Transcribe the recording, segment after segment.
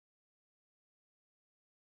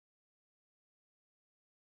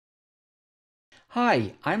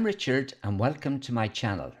Hi, I'm Richard and welcome to my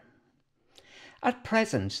channel. At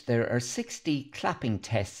present, there are 60 clapping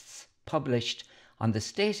tests published on the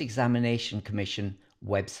State Examination Commission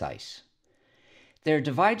website. They're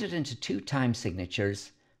divided into two time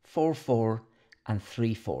signatures, 4-4 and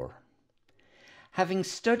 3-4. Having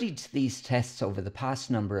studied these tests over the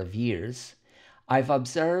past number of years, I've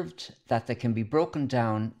observed that they can be broken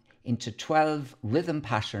down into 12 rhythm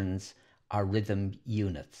patterns or rhythm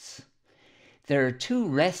units. There are two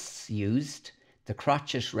rests used, the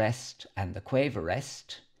crotchet rest and the quaver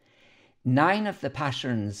rest. 9 of the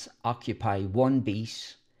patterns occupy 1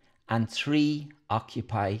 beat and 3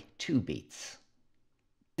 occupy 2 beats.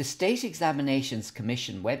 The State Examinations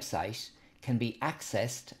Commission website can be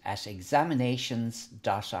accessed at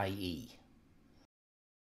examinations.ie.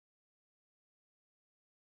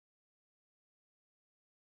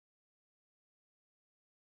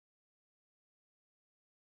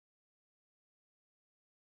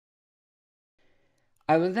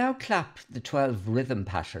 I will now clap the 12 rhythm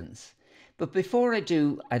patterns, but before I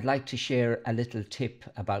do, I'd like to share a little tip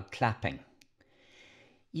about clapping.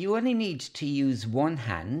 You only need to use one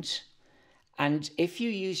hand, and if you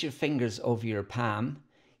use your fingers over your palm,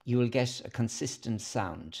 you will get a consistent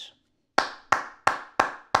sound.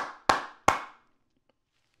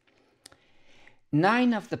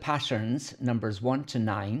 Nine of the patterns, numbers 1 to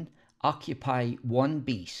 9, occupy 1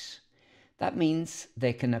 beat. That means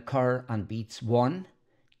they can occur on beats 1,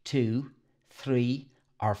 2, 3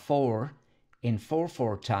 or 4 in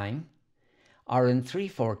 4-4 time, or in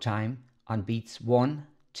 3-4 time on beats 1,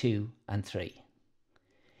 2 and 3.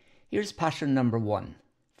 Here's pattern number 1,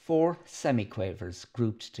 4 semiquavers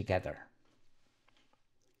grouped together.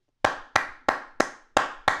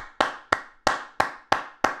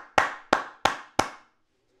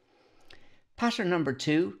 Pattern number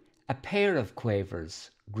 2, a pair of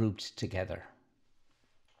quavers grouped together.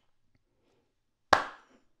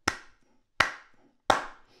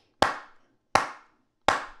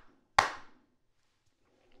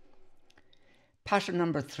 Pattern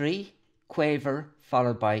number 3, quaver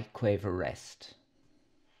followed by quaver rest.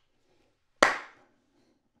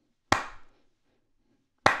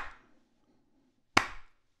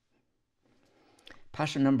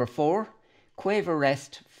 Pattern number 4, quaver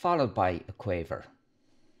rest followed by a quaver.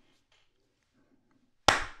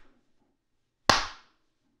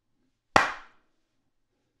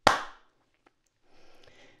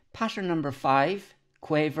 Pattern number 5,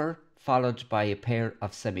 quaver followed by a pair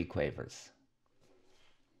of semiquavers.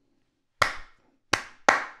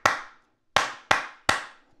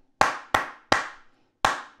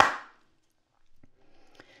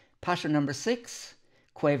 Pattern number 6,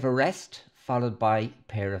 quaver rest followed by a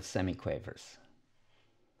pair of semiquavers.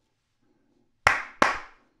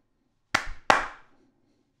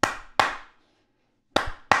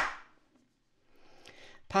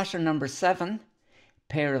 Pattern number 7,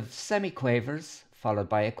 pair of semiquavers followed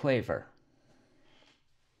by a quaver.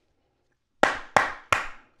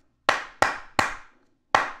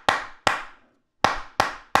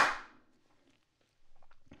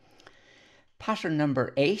 Pattern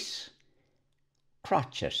number 8,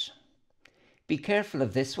 crotchet. Be careful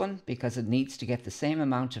of this one because it needs to get the same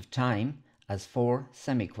amount of time as 4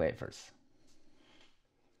 semiquavers.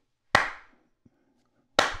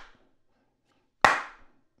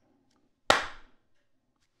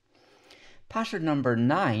 Pattern number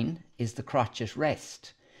 9 is the crotchet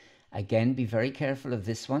rest. Again, be very careful of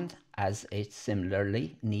this one as it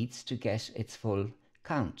similarly needs to get its full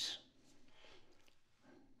count.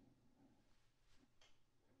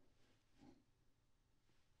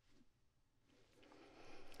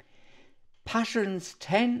 Patterns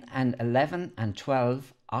 10 and 11 and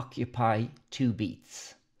 12 occupy 2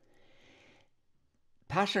 beats.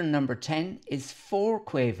 Pattern number 10 is 4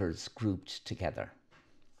 quavers grouped together.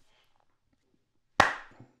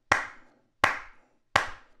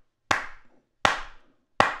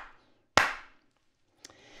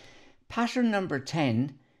 Pattern number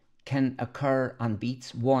 10 can occur on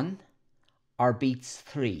beats 1 or beats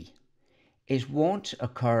 3. It won't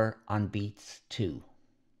occur on beats 2.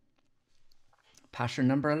 Pattern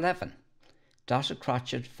number 11, dotted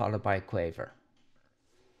crotchet followed by a quaver.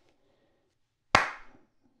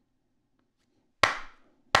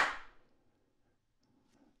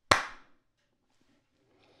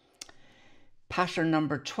 Pattern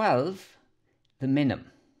number 12, the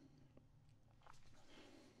minim.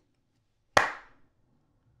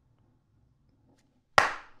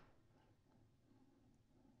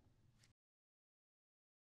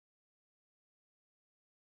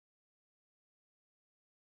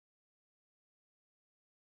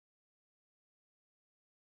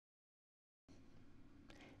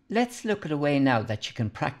 Let's look at a way now that you can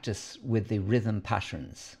practice with the rhythm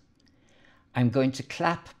patterns. I'm going to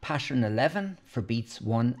clap pattern 11 for beats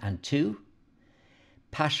 1 and 2,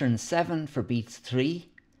 pattern 7 for beats 3,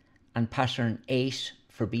 and pattern 8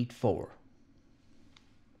 for beat 4.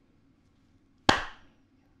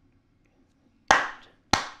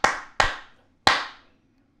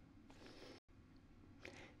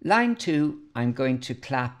 Line 2, I'm going to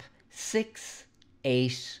clap 6,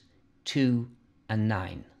 8, 2 and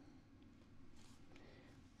 9.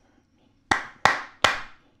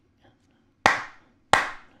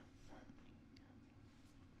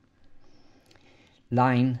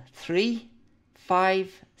 Line 3,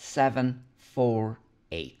 5, 7, 4,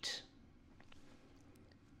 8.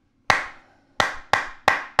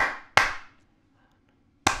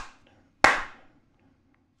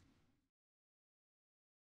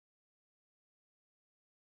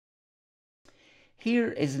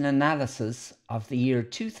 Here is an analysis of the year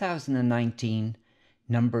 2019,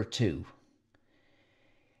 number 2.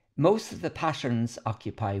 Most of the patterns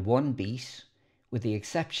occupy one beat, with the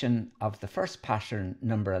exception of the first pattern,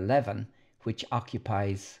 number 11, which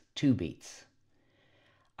occupies 2 beats.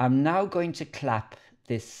 I'm now going to clap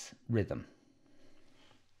this rhythm.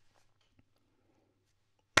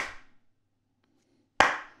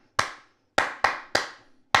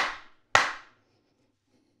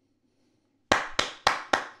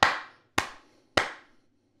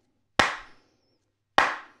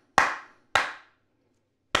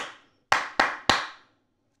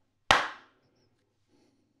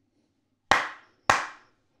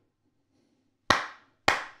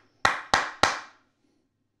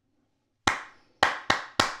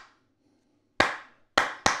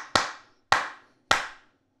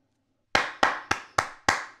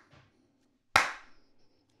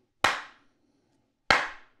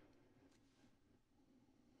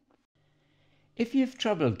 If you have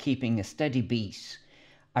trouble keeping a steady beat,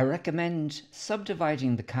 I recommend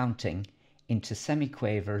subdividing the counting into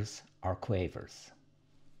semiquavers or quavers.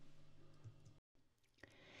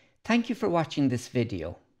 Thank you for watching this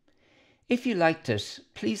video. If you liked it,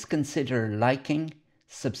 please consider liking,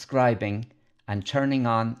 subscribing and turning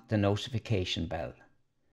on the notification bell.